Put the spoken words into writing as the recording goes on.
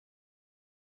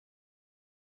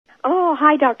Oh,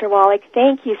 hi, Dr. Wallach.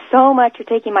 Thank you so much for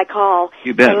taking my call.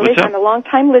 You bet. What's up? I'm a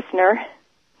long-time listener.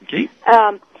 Okay.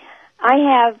 I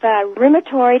have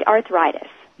rheumatoid arthritis.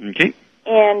 Okay.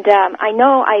 And I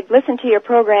know I've listened to your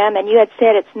program, and you had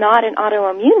said it's not an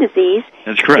autoimmune disease.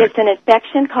 That's correct. It's an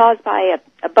infection caused by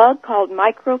a bug called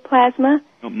mycoplasma.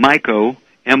 Myco,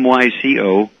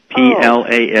 M-Y-C-O-P-L-A-S-M-A,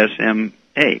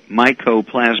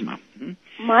 mycoplasma.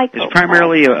 It's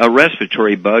primarily a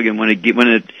respiratory bug, and when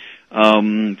it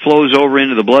flows over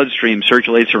into the bloodstream,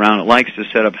 circulates around, it likes to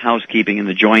set up housekeeping in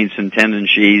the joints and tendon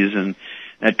sheaths and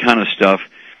that kind of stuff.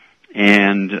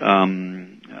 And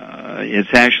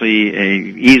it's actually a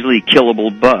easily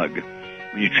killable bug.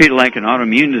 When you treat it like an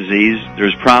autoimmune disease,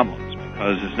 there's problems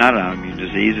because it's not an autoimmune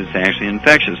disease; it's actually an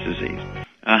infectious disease.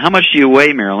 How much do you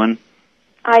weigh, Marilyn?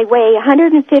 I weigh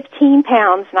 115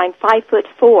 pounds, and I'm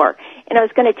 5'4". And I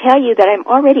was going to tell you that I'm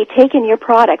already taking your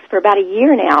products for about a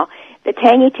year now, the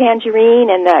Tangy Tangerine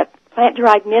and the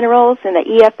plant-derived minerals and the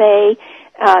EFA,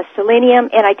 selenium,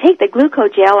 and I take the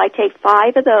glucogel. I take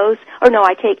 5 of those,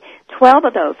 I take 12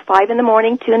 of those, 5 in the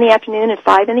morning, 2 in the afternoon, and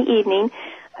 5 in the evening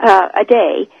a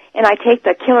day. And I take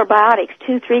the killer biotics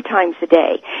 2-3 times a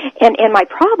day. And my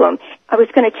problem, I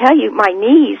was going to tell you, my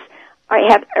knees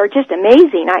are just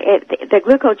amazing. The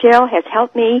glucogel has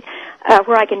helped me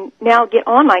where I can now get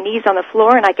on my knees on the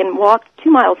floor and I can walk 2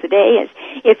 miles a day.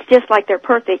 It's just like they're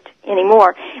perfect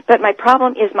anymore. But my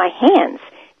problem is my hands.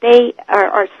 They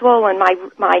are swollen.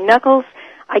 My knuckles,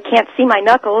 I can't see my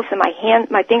knuckles, and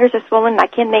my fingers are swollen. And I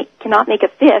cannot make a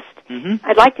fist. Mm-hmm.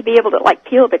 I'd like to be able to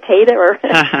peel a potato or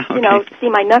okay. See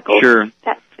my knuckles. Sure.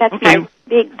 That's my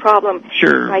big problem.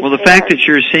 Sure. Right well, the fact that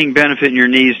you're seeing benefit in your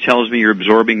knees tells me you're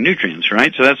absorbing nutrients,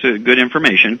 right? So that's good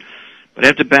information. But I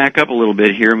have to back up a little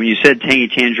bit here. When you said Tangy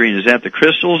Tangerine, is that the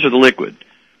crystals or the liquid?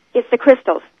 It's the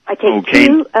crystals. I take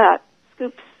 2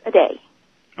 scoops a day.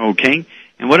 Okay.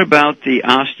 And what about the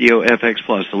Osteo FX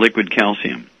Plus, the liquid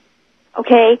calcium?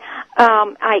 Okay.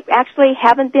 I actually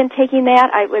haven't been taking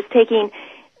that. I was taking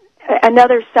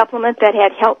another supplement that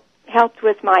had helped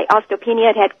with my osteopenia.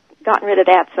 It had gotten rid of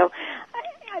that,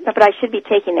 but I should be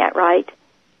taking that, right?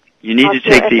 You need to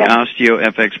take the Osteo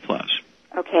FX Plus.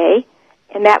 Okay.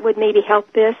 And that would maybe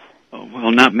help this? Oh,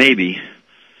 well, not maybe.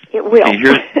 It will.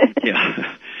 Okay,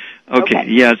 yeah. Okay,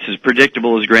 yeah, it's as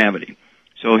predictable as gravity.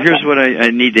 So here's what I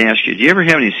need to ask you. Do you ever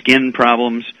have any skin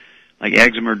problems, like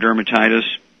eczema or dermatitis?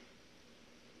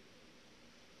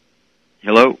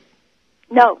 Hello?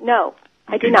 No,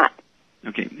 I do not.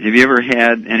 Okay. Have you ever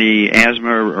had any asthma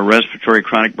or respiratory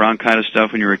chronic bronchitis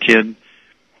stuff when you were a kid?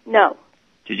 No.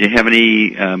 Did you have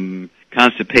any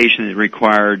constipation that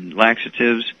required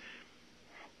laxatives?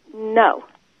 No.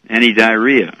 Any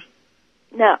diarrhea?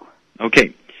 No.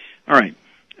 Okay. All right.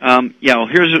 Well,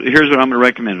 here's what I'm going to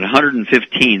recommend.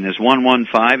 115. That's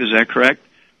 115. Is that correct?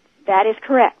 That is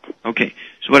correct. Okay.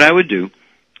 So what I would do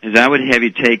is I would have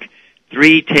you take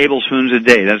 3 tablespoons a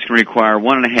day. That's going to require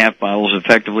 1.5 bottles,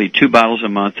 effectively 2 bottles a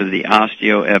month of the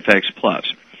Osteo FX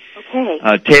Plus. Okay.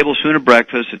 A tablespoon at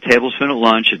breakfast, a tablespoon at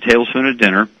lunch, a tablespoon at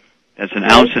dinner. That's an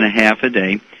ounce and a half a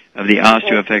day of the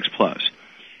Osteo FX Plus.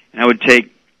 And I would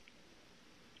take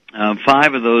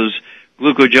 5 of those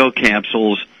glucogel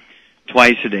capsules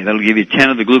twice a day. That'll give you 10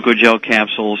 of the glucogel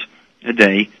capsules a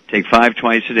day. Take 5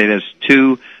 twice a day. That's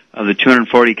 2 of the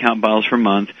 240 count bottles per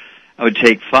month. I would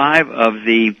take 5 of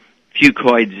the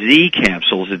Fucoid Z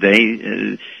capsules a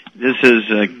day. This is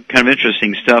kind of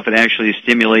interesting stuff. It actually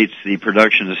stimulates the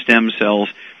production of stem cells,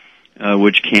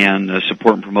 which can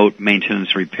support and promote maintenance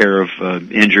and repair of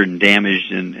injured and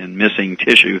damaged and missing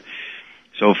tissue.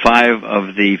 So 5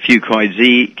 of the Fucoid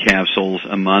Z capsules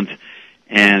a month,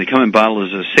 and the common bottle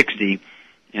is a 60,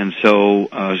 and so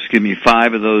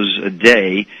 5 of those a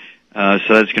day. So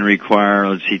that's going to require,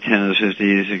 10 of the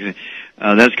 50, 60.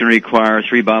 That's going to require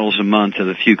 3 bottles a month of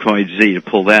the Fucoid Z to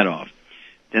pull that off.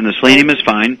 Then the selenium is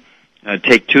fine.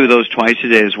 Take 2 of those twice a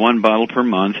day. It's 1 bottle per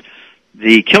month.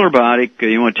 The killer biotic,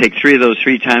 you want to take 3 of those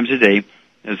 3 times a day.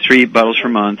 That's 3 bottles per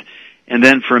month. And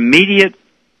then for immediate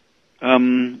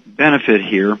benefit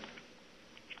here,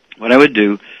 what I would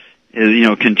do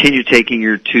is, continue taking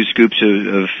your 2 scoops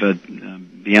of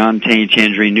Beyond Tangy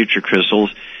Tangerine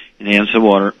NutriCrystals in an ounce of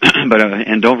water,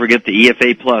 and don't forget the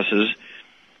EFA pluses.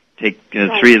 Take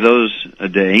 3 of those a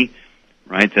day,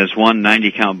 right? That's 1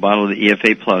 90-count bottle of the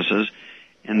EFA pluses.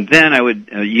 And then I would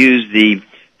use the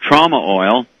trauma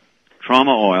oil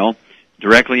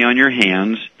directly on your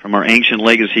hands from our Ancient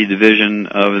Legacy division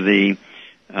of the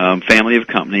family of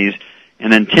companies.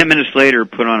 And then 10 minutes later,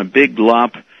 put on a big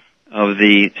glop of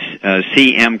the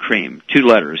CM cream, 2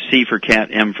 letters, C for cat,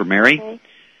 M for Mary.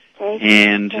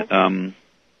 And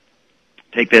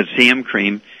take that CM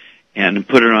cream and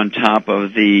put it on top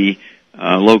of the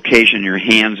location in your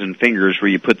hands and fingers where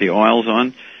you put the oils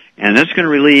on, and that's going to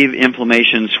relieve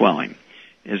inflammation and swelling.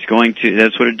 It's going to,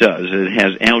 that's what it does. It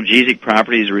has analgesic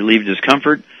properties, relieve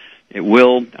discomfort. It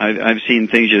will, I've seen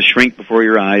things just shrink before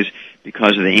your eyes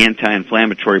because of the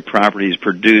anti-inflammatory properties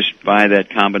produced by that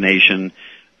combination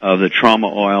of the trauma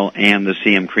oil and the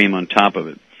CM cream on top of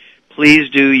it. Please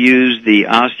do use the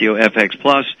OsteoFX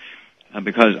Plus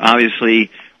because obviously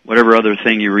whatever other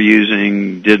thing you were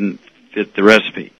using didn't fit the recipe.